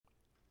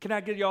Can I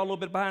get y'all a little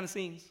bit behind the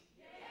scenes?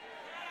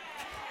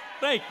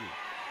 Thank you.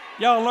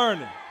 Y'all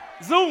learning.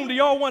 Zoom, do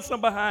y'all want some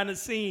behind the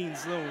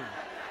scenes? Zoom.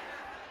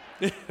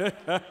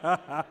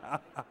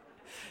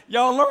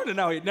 Y'all learning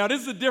out here. Now,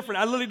 this is a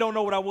different, I literally don't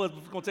know what I was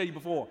going to tell you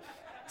before.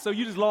 So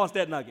you just lost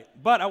that nugget.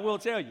 But I will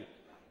tell you,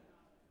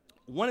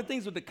 one of the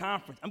things with the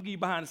conference, I'm going to give you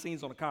behind the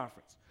scenes on the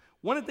conference.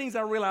 One of the things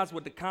I realized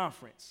with the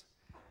conference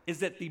is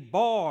that the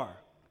bar,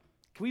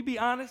 can we be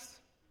honest?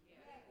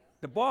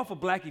 The bar for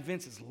black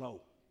events is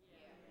low.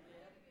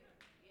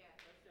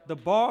 The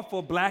bar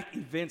for black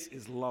events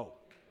is low.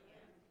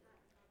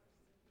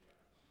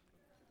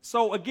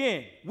 So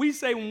again, we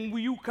say when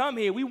you come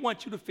here, we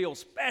want you to feel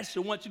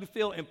special, want you to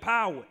feel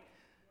empowered.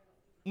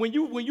 When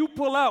you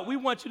pull out, we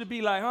want you to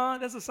be like, huh,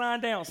 that's a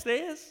sign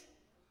downstairs?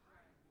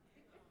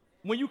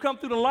 When you come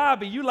through the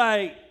lobby, you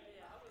like,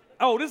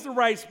 oh, this is the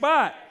right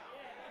spot.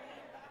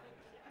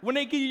 When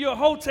they give you your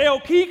hotel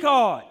key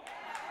card,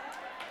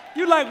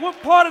 you like,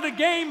 what part of the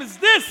game is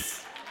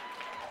this?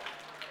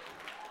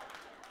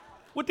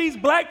 What these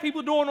black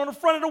people doing on the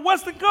front of the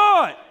Western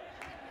card?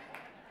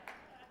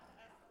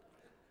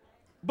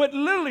 But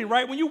literally,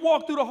 right, when you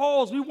walk through the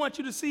halls, we want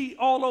you to see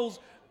all those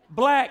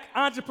black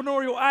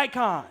entrepreneurial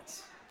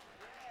icons.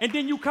 And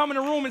then you come in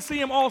the room and see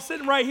them all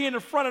sitting right here in the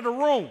front of the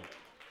room.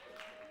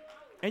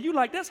 And you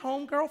like, that's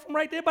homegirl from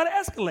right there by the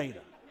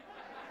escalator.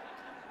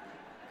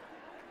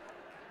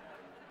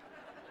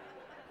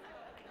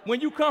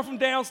 When you come from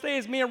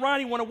downstairs, me and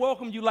Ronnie want to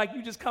welcome you like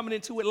you just coming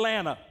into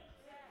Atlanta,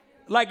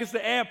 like it's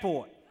the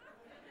airport.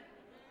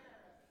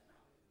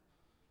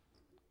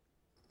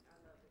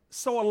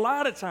 So a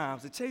lot of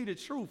times, to tell you the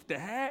truth, the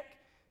hack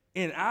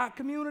in our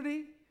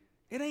community,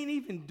 it ain't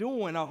even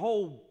doing a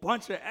whole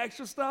bunch of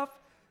extra stuff.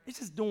 It's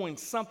just doing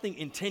something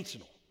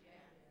intentional.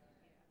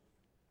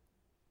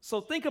 So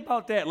think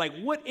about that. Like,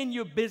 what in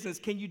your business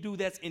can you do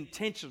that's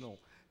intentional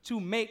to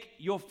make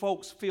your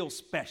folks feel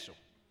special?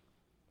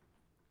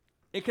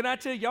 And can I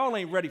tell you, y'all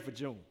ain't ready for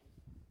June.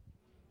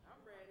 I'm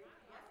ready.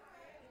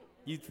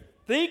 You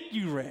think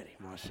you ready,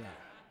 Marshawn?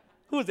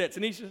 Who is that,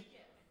 Tanisha?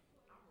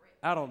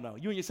 I don't know.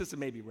 You and your sister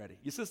may be ready.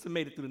 Your sister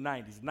made it through the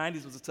 90s. The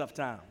 90s was a tough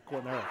time,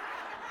 according to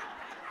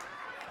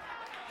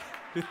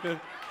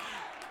her.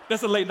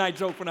 That's a late night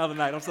joke for another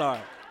night. I'm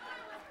sorry.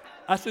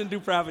 I shouldn't do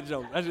private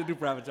jokes.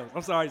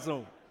 I'm sorry,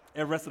 Zoom,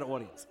 and the rest of the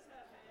audience.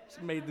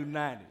 She made it through the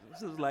 90s.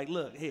 She was like,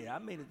 look, here, I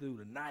made it through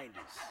the 90s.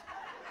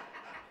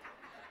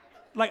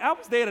 Like, I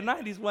was there, the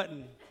 90s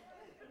wasn't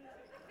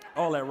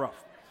all that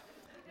rough.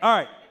 All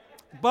right,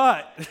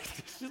 but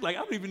she's like, I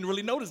don't even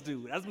really know this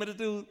dude. I just met this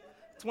dude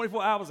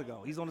 24 hours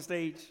ago. He's on the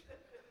stage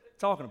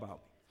talking about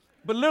me.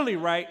 But literally,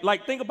 right,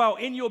 like think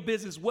about in your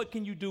business, what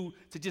can you do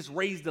to just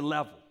raise the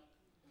level?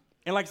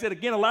 And like I said,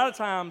 again, a lot of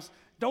times,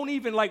 don't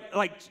even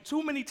like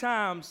too many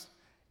times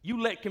you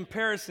let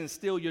comparison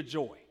steal your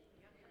joy.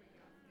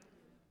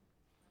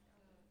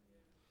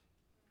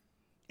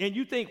 And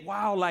you think,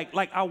 wow, like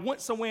I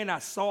went somewhere and I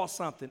saw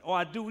something. Or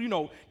I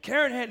do,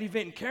 Karen had an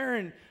event and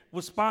Karen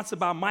was sponsored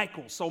by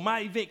Michael. So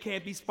my event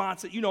can't be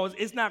sponsored.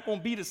 It's not going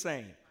to be the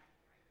same.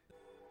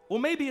 Well,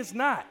 maybe it's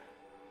not.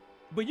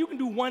 But you can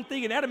do one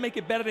thing and that'll make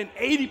it better than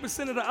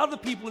 80% of the other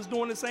people is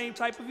doing the same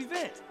type of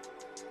event.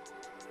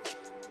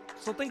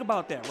 So think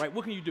about that, right?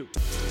 What can you do?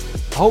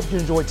 I hope you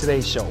enjoyed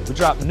today's show. We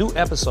drop new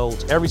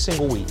episodes every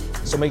single week.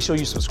 So make sure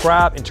you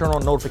subscribe and turn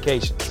on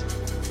notifications.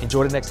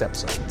 Enjoy the next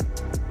episode.